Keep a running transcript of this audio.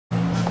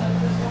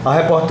A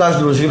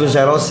reportagem do Giro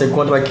Geral se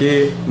encontra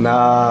aqui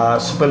na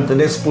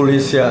Superintendência de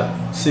Polícia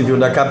Civil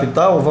da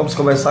capital. Vamos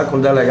conversar com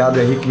o delegado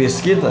Henrique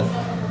Mesquita,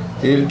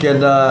 ele que é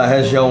da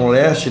região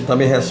leste,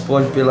 também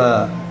responde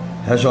pela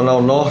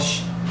regional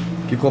norte,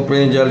 que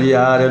compreende ali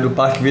a área do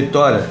Parque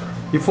Vitória.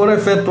 E foram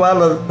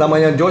efetuadas na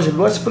manhã de hoje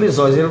 2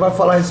 prisões. Ele vai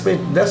falar a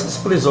respeito dessas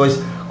prisões,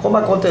 como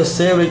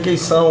aconteceram e quem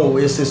são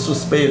esses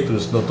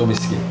suspeitos, doutor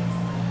Mesquita.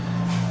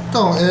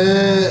 Então,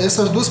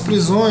 essas 2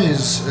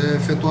 prisões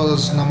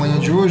efetuadas na manhã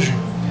de hoje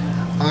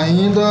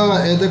ainda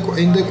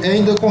é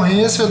em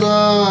decorrência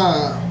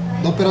da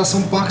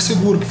Operação Parque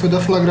Seguro, que foi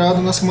deflagrada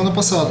na semana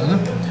passada, né?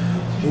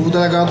 O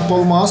delegado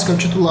Paulo Massa, que é o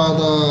titular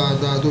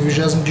do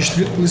 20º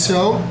Distrito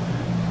Policial,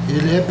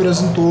 ele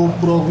representou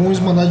por alguns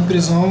mandados de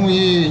prisão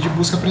e de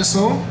busca e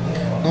apreensão.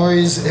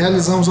 Nós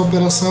realizamos a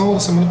operação na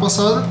semana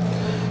passada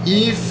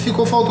e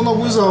ficou faltando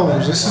alguns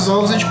alvos. Esses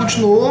alvos a gente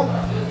continuou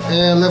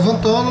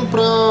levantando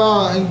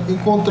para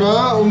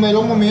encontrar o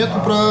melhor momento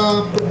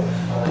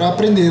para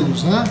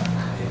prendê-los, né?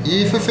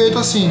 E foi feito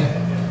assim.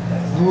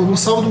 No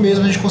sábado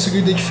mesmo a gente conseguiu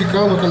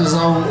identificar,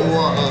 localizar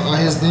a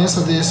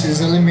residência desses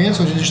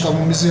elementos onde eles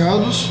estavam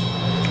homiziados,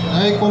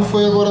 né? E quando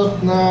foi agora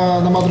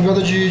na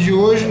madrugada de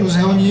hoje, nos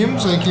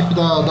reunimos, a equipe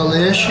da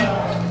Leste,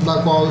 da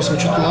qual eu sou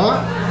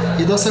titular,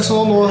 e da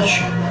Seccional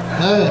Norte,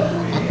 né?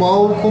 A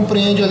qual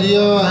compreende ali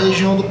a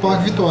região do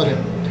Parque Vitória.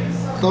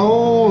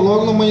 Então,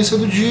 logo no amanhecer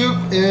do dia,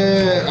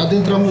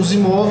 adentramos os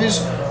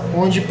imóveis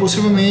onde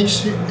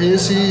possivelmente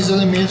esses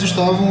elementos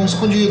estavam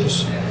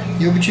escondidos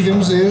e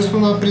obtivemos êxito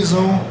na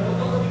prisão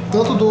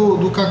tanto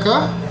do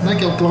Cacá, né,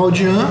 que é o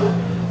Claudian,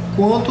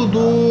 quanto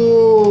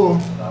do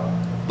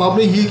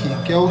Pablo Henrique,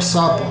 que é o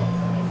Sapo.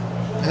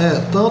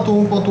 Tanto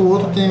um quanto o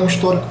outro tem um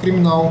histórico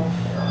criminal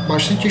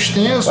bastante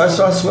extenso. Quais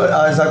são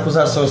as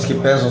acusações que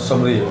pesam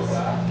sobre eles?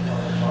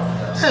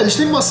 Eles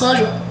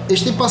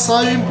têm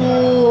passagem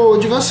por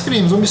diversos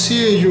crimes: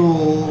 homicídio,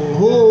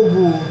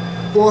 roubo,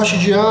 porte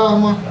de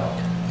arma.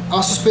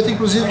 Há suspeita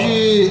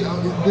inclusive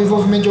do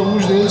envolvimento de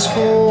alguns deles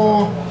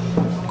com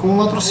um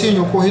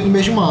latrocínio ocorrido no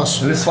mês de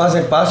março. Eles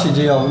fazem parte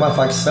de alguma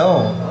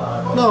facção?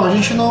 Não, a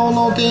gente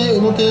não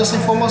tem essa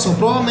informação.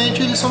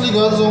 Provavelmente eles são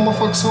ligados a uma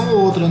facção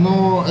ou outra,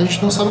 a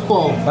gente não sabe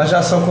qual. Mas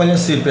já são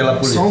conhecidos pela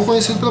polícia? São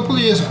conhecidos pela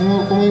polícia.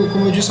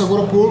 Como eu disse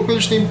agora há pouco,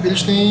 eles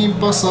têm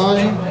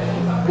passagem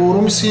por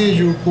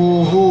homicídio,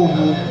 por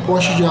roubo,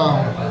 porte de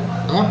arma.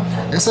 Tá?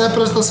 Essa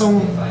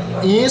representação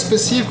em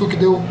específico que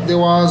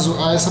deu aso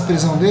a essa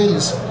prisão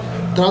deles,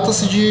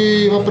 trata-se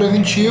de uma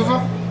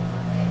preventiva,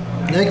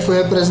 né, que foi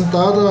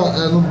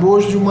representada no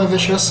bojo de uma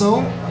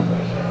investigação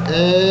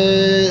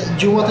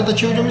de uma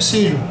tentativa de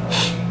homicídio.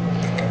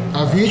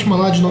 A vítima,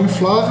 lá de nome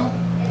Flávio,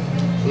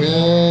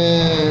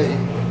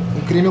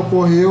 o crime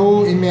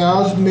ocorreu em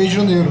meados do mês de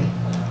janeiro,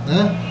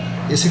 né?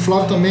 Esse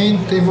Flávio também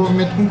tem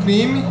envolvimento com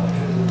crime,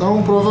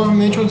 então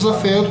provavelmente é um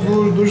desafeto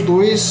dos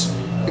dois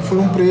que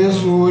foram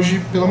presos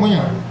hoje pela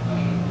manhã.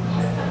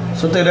 O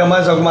senhor teria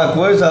mais alguma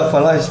coisa a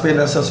falar a respeito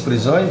dessas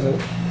prisões? Né?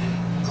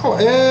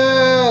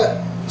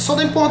 Não, só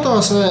da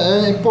importância,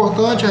 né? É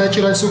importante a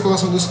retirada de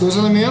circulação desses 2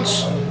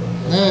 elementos,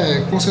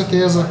 né? Com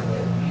certeza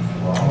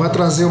vai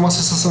trazer uma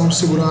sensação de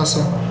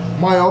segurança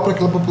maior para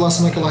aquela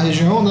população naquela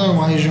região, né?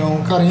 Uma região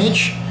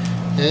carente,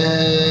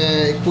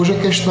 cuja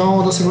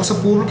questão da segurança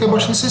pública é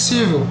bastante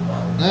sensível,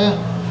 né?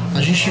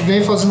 A gente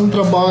vem fazendo um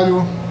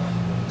trabalho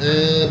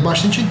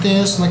bastante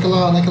intenso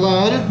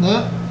naquela área,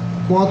 né?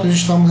 Enquanto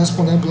estamos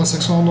respondendo pela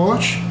Seccional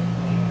Norte,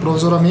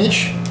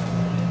 provisoriamente.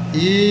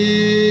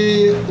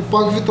 E o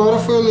Parque Vitória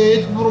foi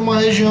eleito por uma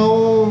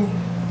região,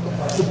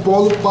 o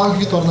polo Parque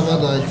Vitória, na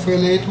verdade, foi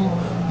eleito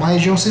uma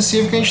região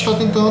sensível que a gente está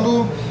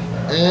tentando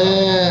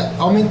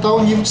aumentar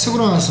o nível de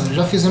segurança.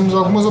 Já fizemos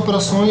algumas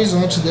operações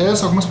antes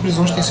dessa, algumas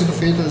prisões têm sido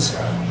feitas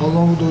ao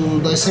longo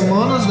das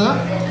semanas,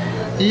 né?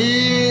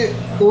 E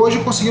hoje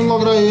conseguimos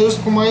lograr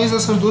êxito com mais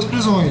essas 2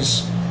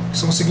 prisões, que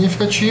são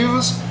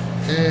significativas,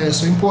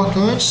 são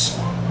importantes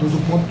do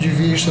ponto de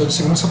vista de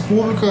segurança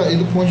pública e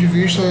do ponto de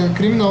vista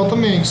criminal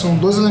também, que são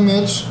 2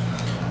 elementos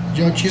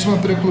de altíssima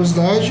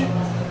periculosidade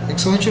e que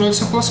são retirados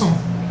de circulação.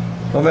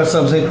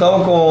 Conversamos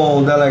então com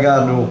o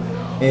delegado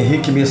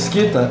Henrique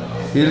Mesquita,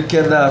 ele que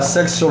é da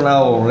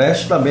Seccional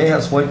Leste, também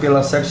responde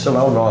pela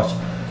Seccional Norte.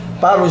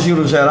 Para o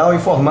Giro Geral,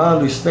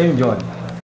 informando Estênio Johnny.